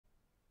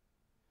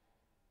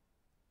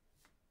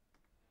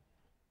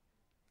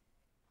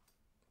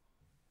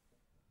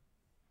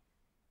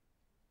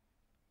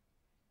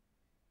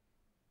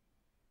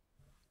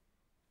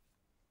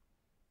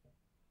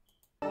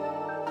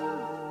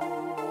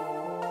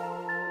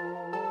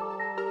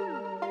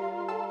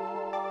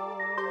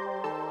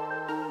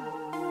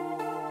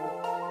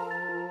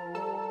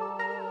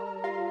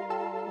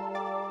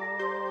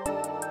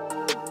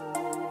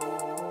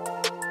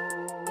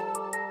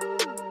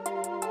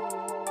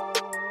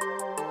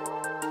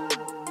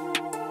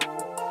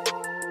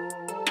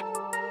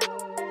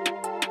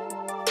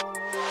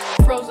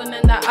Frozen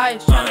in the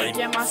ice, trying to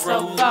get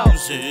myself out.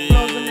 Frozen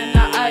in the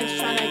ice,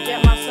 trying to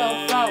get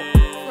myself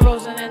out.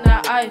 Frozen in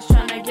the ice,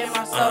 trying to get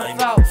myself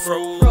out.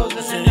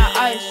 Frozen in the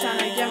ice, trying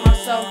to get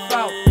myself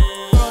out.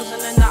 Frozen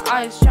in the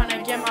ice, trying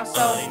to get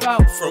myself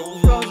out.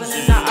 Frozen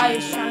in the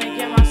ice, trying to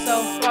get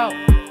myself out.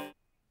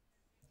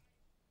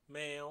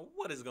 Man,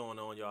 what is going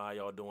on, y'all? How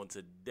y'all doing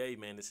today,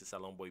 man? This is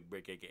Salon Boy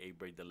Break, aka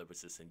Break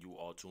Deliverances, and you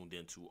all tuned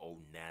into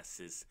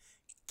Onassis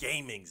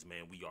Gaming's,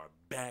 man. We are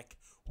back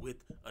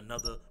with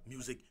another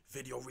music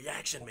video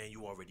reaction, man.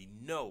 You already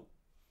know.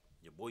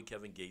 Your boy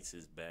Kevin Gates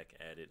is back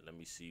at it. Let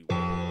me see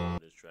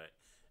what this track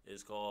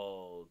is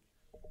called.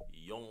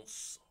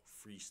 Yonce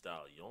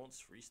Freestyle.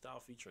 Yonce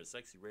Freestyle featuring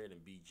Sexy Red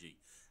and BG.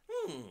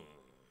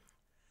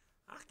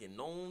 I can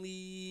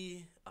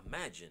only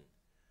imagine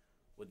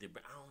what they.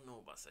 I don't know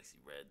about Sexy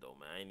Red though,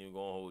 man. I ain't even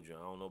gonna hold you. I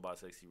don't know about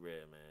Sexy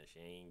Red, man. She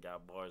ain't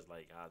got bars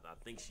like I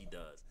think she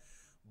does.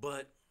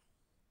 But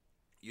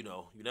you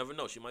know, you never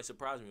know. She might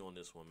surprise me on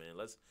this one, man.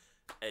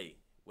 Hey,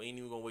 we ain't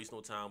even gonna waste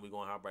no time. We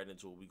gonna hop right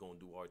into it. We gonna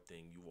do our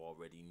thing. You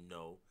already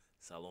know.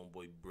 Salon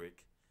Boy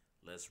Brick.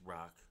 Let's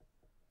rock.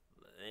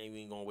 Ain't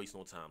even gonna waste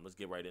no time. Let's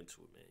get right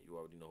into it, man. You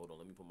already know. Hold on.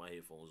 Let me put my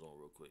headphones on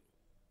real quick.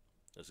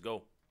 Let's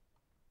go.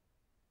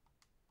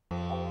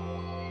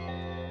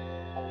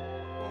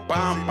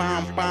 Bam,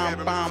 bam,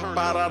 bam, bam,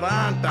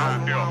 ba-da-da-da.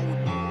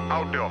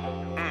 Out there.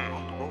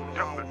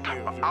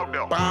 Out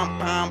there. Bam,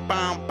 bam,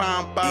 bam,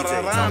 bam,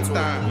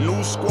 ba-da-da-da.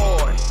 New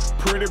squad,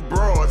 pretty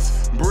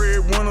broads,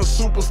 breadwinner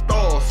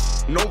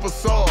superstars, no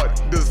facade,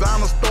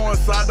 designer store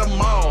inside the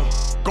mall,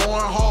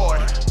 going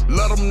hard.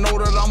 Let them know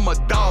that I'm a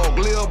dog,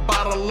 live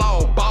by the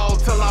law, ball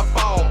till I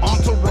fall.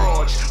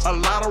 Entourage, a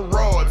lot of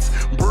rods,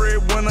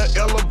 breadwinner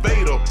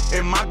elevator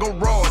in my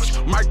garage,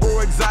 micro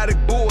exotic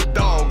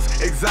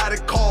bulldogs,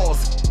 exotic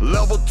cars.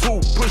 Level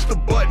 2, push the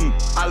button,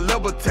 I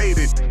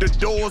levitated. The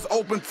doors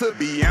open to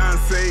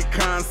Beyonce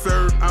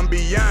concert, I'm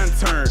beyond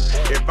turned.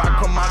 If I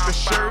come out the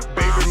shirt,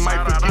 baby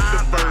might forget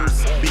the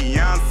verse.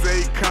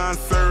 Beyonce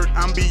concert,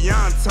 I'm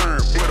beyond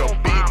turned. With a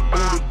big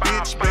booty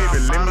bitch,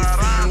 baby, let me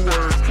see you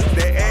work.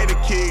 That addy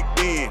kicked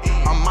in,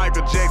 I'm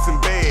Michael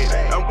Jackson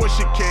bad. And what's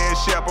your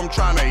cash app? I'm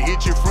trying to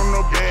hit you from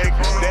the back.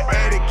 That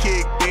addy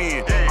kicked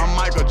in, I'm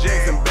Michael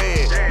Jackson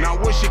bad. Now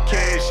what's your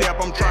cash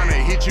app? I'm trying to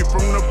hit you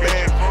from the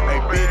back.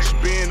 Hey bitch,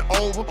 bend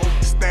over,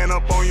 stand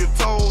up on your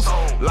toes,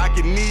 like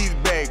your knees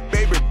back,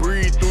 baby,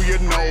 breathe through your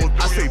nose.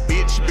 I say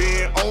bitch,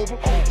 bend over,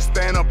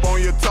 stand up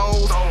on your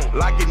toes,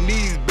 like your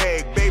knees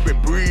back, baby,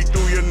 breathe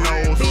through your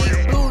nose.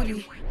 Big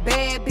booty,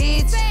 bad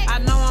bitch, I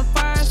know I'm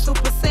first,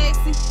 super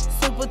sexy,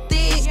 super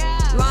thick,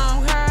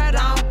 long hair,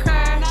 don't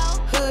care,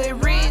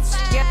 hood rich,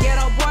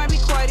 ghetto Barbie,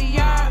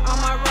 Cartier on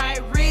my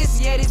right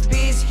wrist, yeah this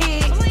bitch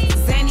hit,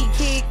 Zanny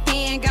kicked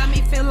in, got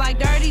me feel like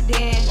Dirty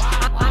Dan.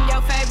 I'm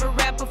your favorite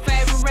rapper,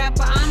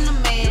 I'm the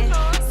man.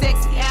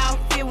 Sexy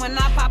outfit when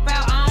I pop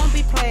out, I don't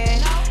be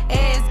playing.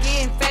 Ass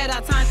getting fat, I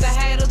turned the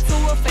hater to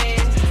a fan.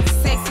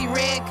 Sexy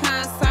Red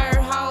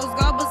concert, hoes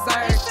go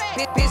berserk.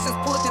 Bitches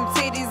put them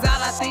titties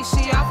out, I think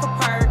she off a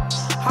perk.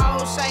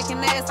 Hoes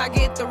shaking ass, I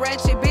get the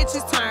ratchet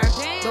bitches turn.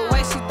 The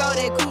way she throw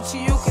that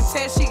coochie, you can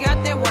tell she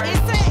got that work.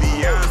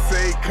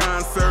 Beyonce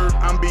concert,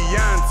 I'm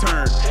beyond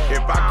turned.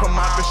 If I come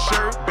out the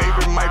shirt,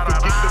 baby might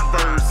forget the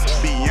verse.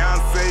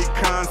 Beyonce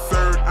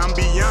concert, I'm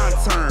beyond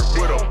turned.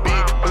 With a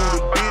big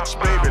booty bitch,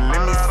 baby,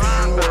 let me see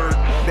you work.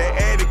 That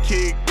addy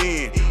kicked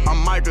in, I'm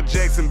Michael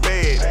Jackson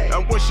bad.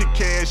 Now what's your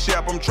cash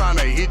app? I'm trying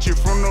to hit you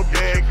from the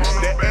back.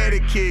 That addy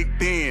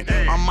kicked in,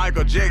 I'm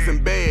Michael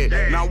Jackson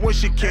bad. Now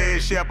what's your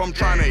cash app? I'm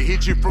trying to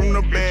hit you from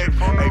the back.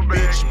 Hey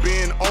bitch,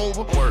 bend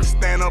over,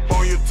 stand up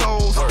on your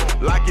toes,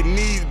 like your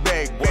knees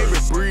back, baby,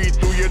 breathe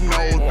through your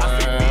nose. I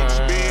say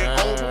bitch, bend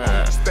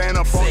over, stand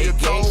up on your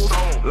toes,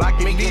 like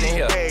your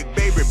knees back,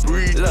 baby,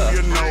 breathe through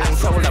your nose. I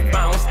told her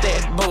bounce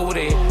that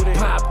booty,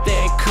 pop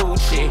that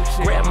coochie,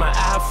 grab my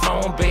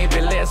iPhone,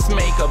 baby, let's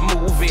make a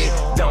movie.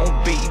 Don't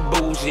be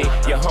bougie,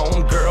 your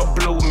homegirl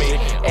blew me,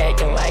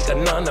 acting like a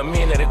nun a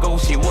minute ago,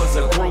 she was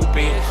a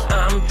groupie.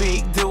 I'm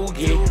Big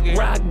Doogie,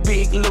 rock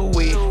Big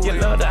Louie, you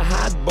love the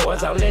hot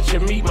boys, I'll let you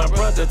meet my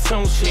brother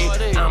Tunchi.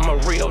 I'm a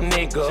real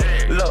nigga,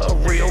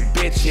 love real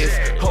bitches,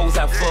 hoes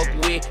I fuck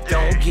with,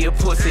 don't give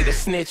pussy to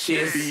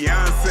snitches.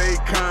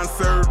 Beyonce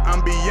concert,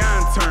 I'm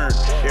beyond turned.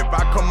 If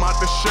I come out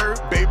the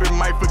shirt, baby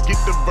might forget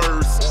the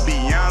verse.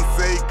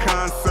 Beyonce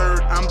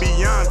concert, I'm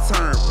beyond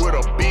turned. With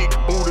a big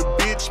booty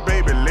bitch,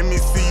 baby, let me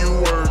see you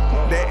work.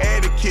 That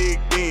addy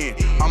kicked in,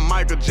 I'm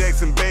Michael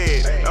Jackson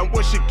bad. Now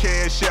what's your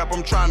cash app?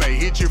 I'm trying to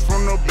hit you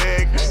from the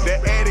back.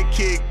 That addy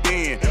kicked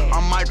in,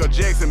 I'm Michael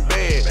Jackson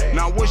bad.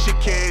 Now what's your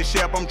cash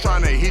app? I'm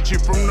trying to hit you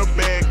from the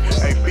back.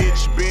 Hey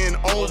bitch, bend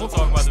over,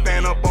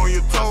 stand up on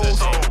your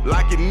toes,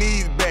 like your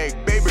knees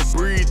back, baby,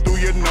 breathe through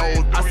your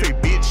nose. I say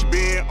bitch,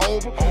 bend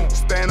over,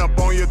 stand up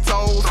on your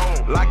toes,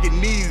 like your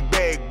knees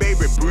back,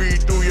 baby,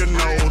 breathe through your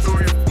nose.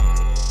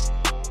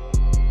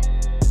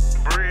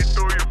 Breathe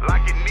through you.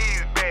 Like your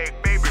knees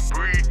back, baby,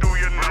 breathe through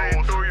your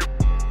nose.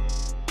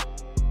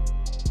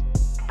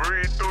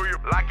 Breathe through you.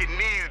 Like your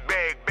knees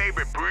back,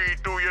 baby, breathe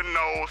through your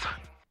nose.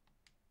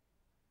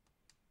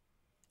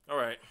 All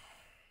right.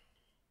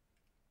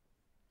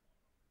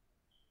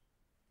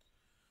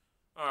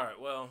 All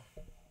right. Well.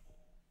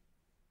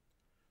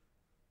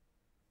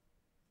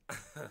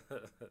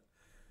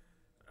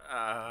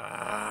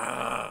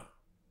 Ah.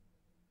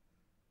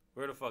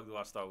 Where the fuck do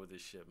I start with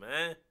this shit,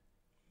 man?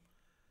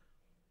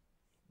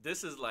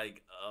 This is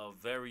like a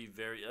very,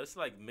 it's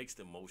like mixed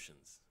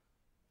emotions.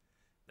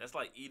 That's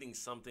like eating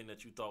something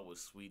that you thought was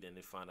sweet and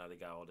then find out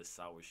it got all this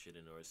sour shit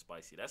in it or it's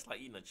spicy. That's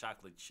like eating a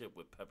chocolate chip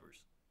with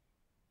peppers.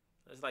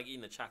 That's like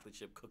eating a chocolate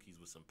chip cookies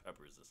with some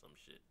peppers or some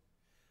shit.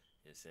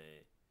 You know what I'm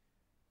saying?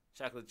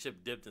 Chocolate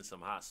chip dipped in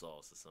some hot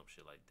sauce or some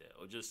shit like that.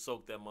 Or just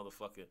soak that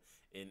motherfucker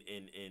in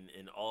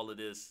all of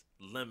this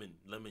lemon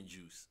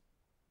juice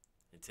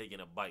and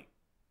taking a bite.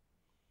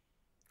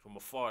 From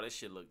afar, that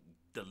shit look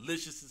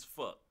delicious as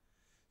fuck.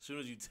 As soon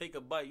as you take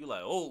a bite, you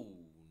like, oh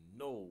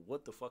no,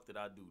 what the fuck did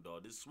I do,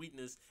 dog? This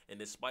sweetness and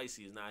this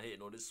spicy is not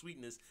hitting, or this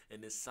sweetness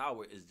and this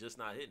sour is just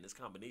not hitting. This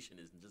combination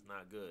is just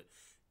not good.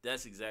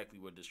 That's exactly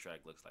what this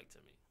track looks like to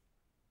me.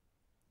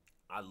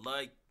 I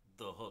like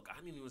the hook. I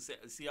didn't even say,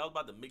 see, I was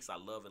about to mix I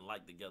love and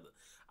like together.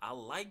 I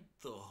like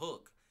the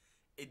hook.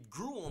 It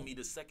grew on me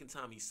the second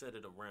time he said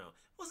it around.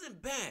 It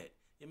wasn't bad.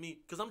 I mean,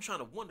 because I'm trying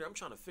to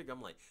figure,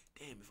 I'm like,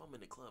 damn, if I'm in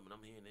the club and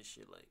I'm hearing this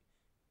shit, like,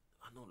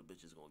 I know the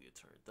bitch is going to get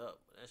turned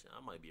up. But that shit, I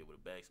might be able to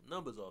bag some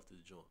numbers off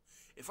this joint.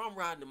 If I'm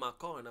riding in my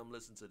car and I'm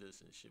listening to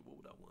this and shit, what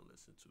would I want to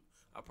listen to?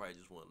 I probably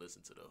just want to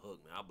listen to the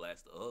hook, man. I'll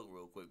blast the hook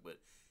real quick, but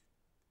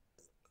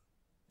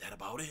that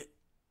about it.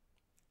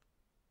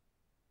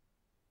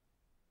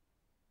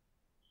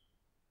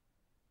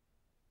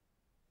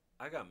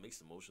 I got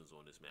mixed emotions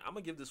on this, man. I'm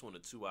gonna give this one a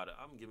 2 out of.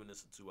 I'm giving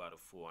this a 2 out of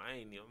 4.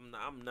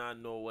 I'm not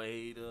no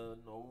hater.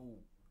 No.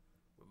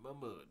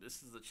 Remember,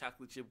 this is a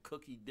chocolate chip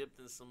cookie dipped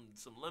in some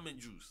lemon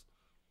juice.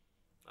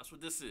 That's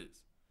what this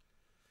is.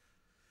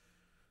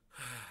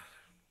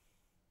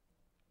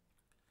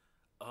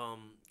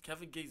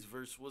 Kevin Gates'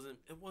 verse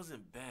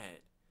wasn't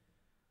bad,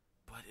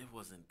 but it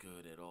wasn't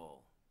good at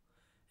all.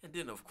 And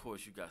then of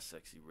course you got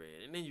Sexy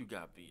Red, and then you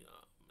got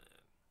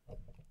man.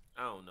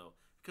 I don't know.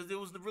 Because there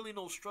was really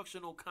no structure,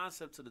 no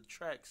concept to the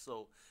track.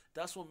 So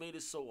that's what made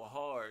it so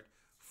hard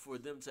for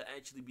them to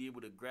actually be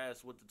able to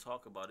grasp what to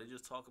talk about. They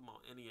just talk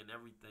about any and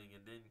everything.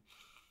 And then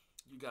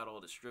you got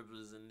all the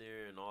strippers in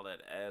there and all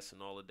that ass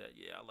and all of that.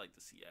 Yeah, I like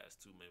to see ass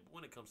too, man. But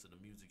when it comes to the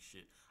music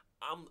shit,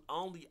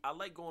 I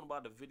like going by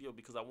the video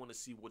because I want to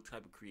see what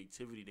type of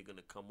creativity they're going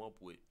to come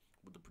up with.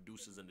 What the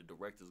producers and the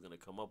directors going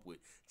to come up with.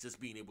 Just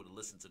being able to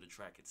listen to the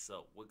track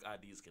itself. What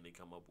ideas can they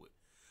come up with?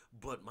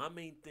 But my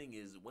main thing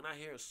is when I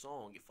hear a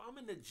song, if I'm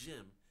in the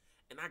gym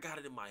and I got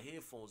it in my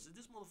headphones, is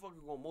this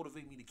motherfucker gonna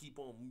motivate me to keep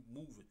on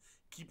moving,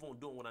 keep on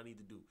doing what I need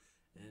to do?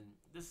 And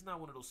this is not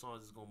one of those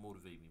songs that's gonna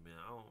motivate me, man.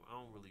 I don't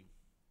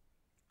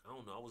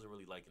know. I wasn't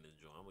really liking this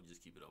joint. I'm gonna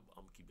just keep it up.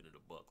 I'm keeping it a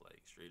buck,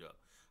 like straight up.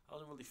 I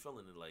wasn't really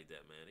feeling it like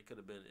that, man. It could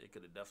have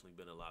definitely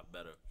been a lot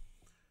better.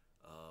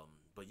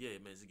 But yeah,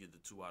 man, to get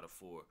the 2 out of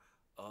 4.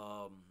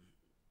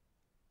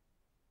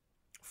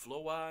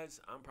 Flow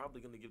wise, I'm probably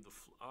gonna give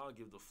I'll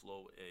give the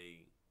flow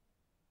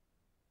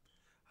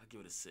I'll give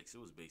it a 6. It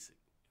was basic.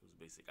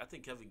 I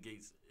think Kevin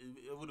Gates,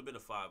 it would have been a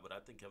 5, but I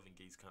think Kevin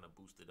Gates kind of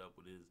boosted up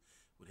with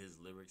his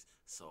lyrics.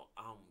 So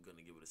I'm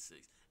gonna give it a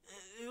 6.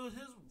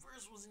 His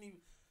verse wasn't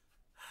even.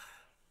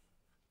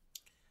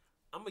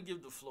 I'm gonna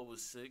give the flow a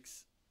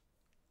 6.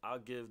 I'll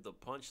give the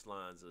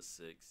punchlines a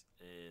 6,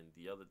 and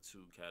the other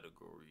 2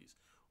 categories,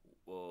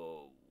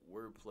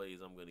 word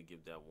plays, I'm gonna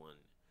give that one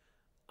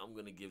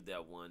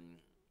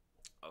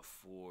a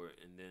 4,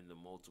 and then the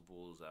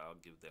multiples, I'll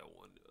give that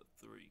one a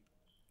 3.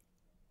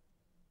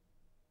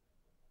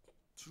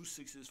 2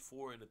 6s,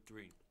 4, and a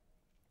 3.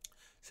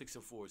 6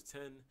 and 4 is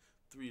 10.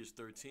 3 is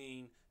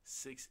 13.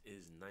 6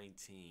 is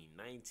 19.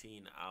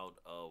 19 out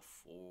of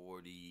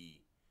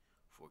 40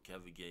 for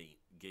Kevin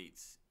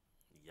Gates.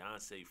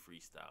 Beyonce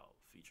Freestyle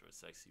featuring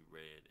Sexy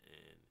Red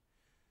and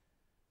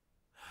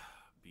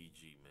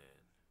BG,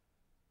 man.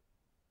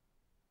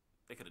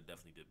 They could have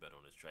definitely did better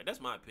on this track. That's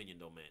my opinion,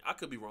 though, man. I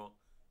could be wrong.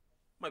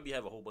 Might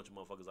have a whole bunch of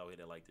motherfuckers out here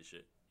that like this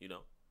shit, you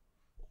know?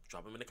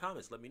 Drop them in the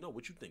comments. Let me know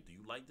what you think. Do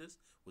you like this?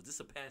 Was this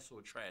a pass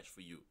or a trash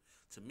for you?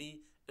 To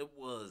me, it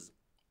was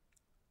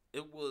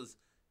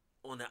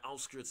on the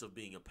outskirts of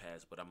being a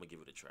pass, but I'm going to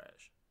give it a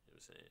trash. You know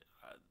what I'm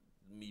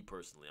saying? Me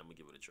personally, I'm going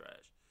to give it a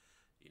trash.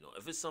 You know,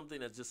 if it's something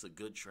that's just a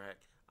good track,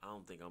 I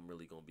don't think I'm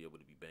really going to be able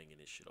to be banging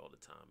this shit all the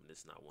time. And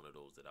it's not one of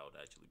those that I would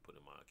actually put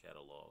in my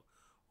catalog,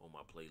 on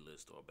my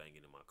playlist, or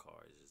banging in my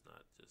car. It's just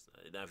not.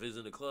 Now if it's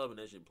in the club and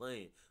that shit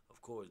playing,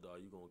 of course,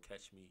 dog, you gonna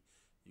catch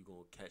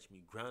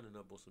me grinding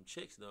up on some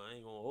chicks, dog. I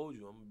ain't gonna hold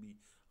you.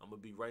 I'm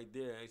gonna be right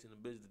there asking the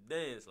bitch to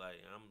dance.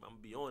 Like I'm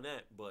gonna be on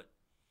that. But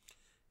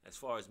as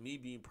far as me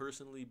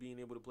personally being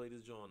able to play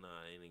this joint,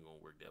 nah, it ain't gonna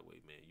work that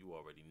way, man. You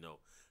already know.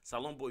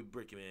 Salon Boy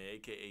Brick, man,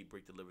 aka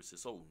Brick the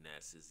Lyricist, oh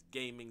Nassus.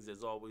 Gamings,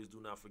 as always, do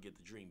not forget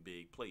to dream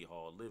big, play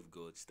hard, live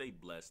good, stay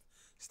blessed,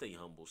 stay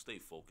humble, stay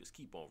focused,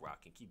 keep on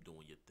rocking, keep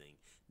doing your thing.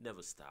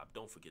 Never stop.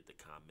 Don't forget to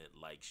comment,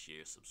 like,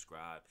 share,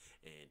 subscribe,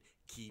 and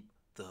keep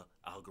the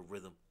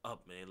algorithm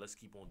up, man. Let's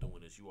keep on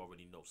doing this. You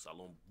already know.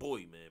 Salon boy,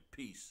 man.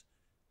 Peace.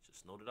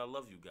 Just know that I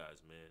love you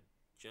guys, man.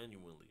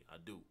 Genuinely, I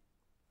do.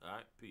 All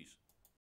right, peace.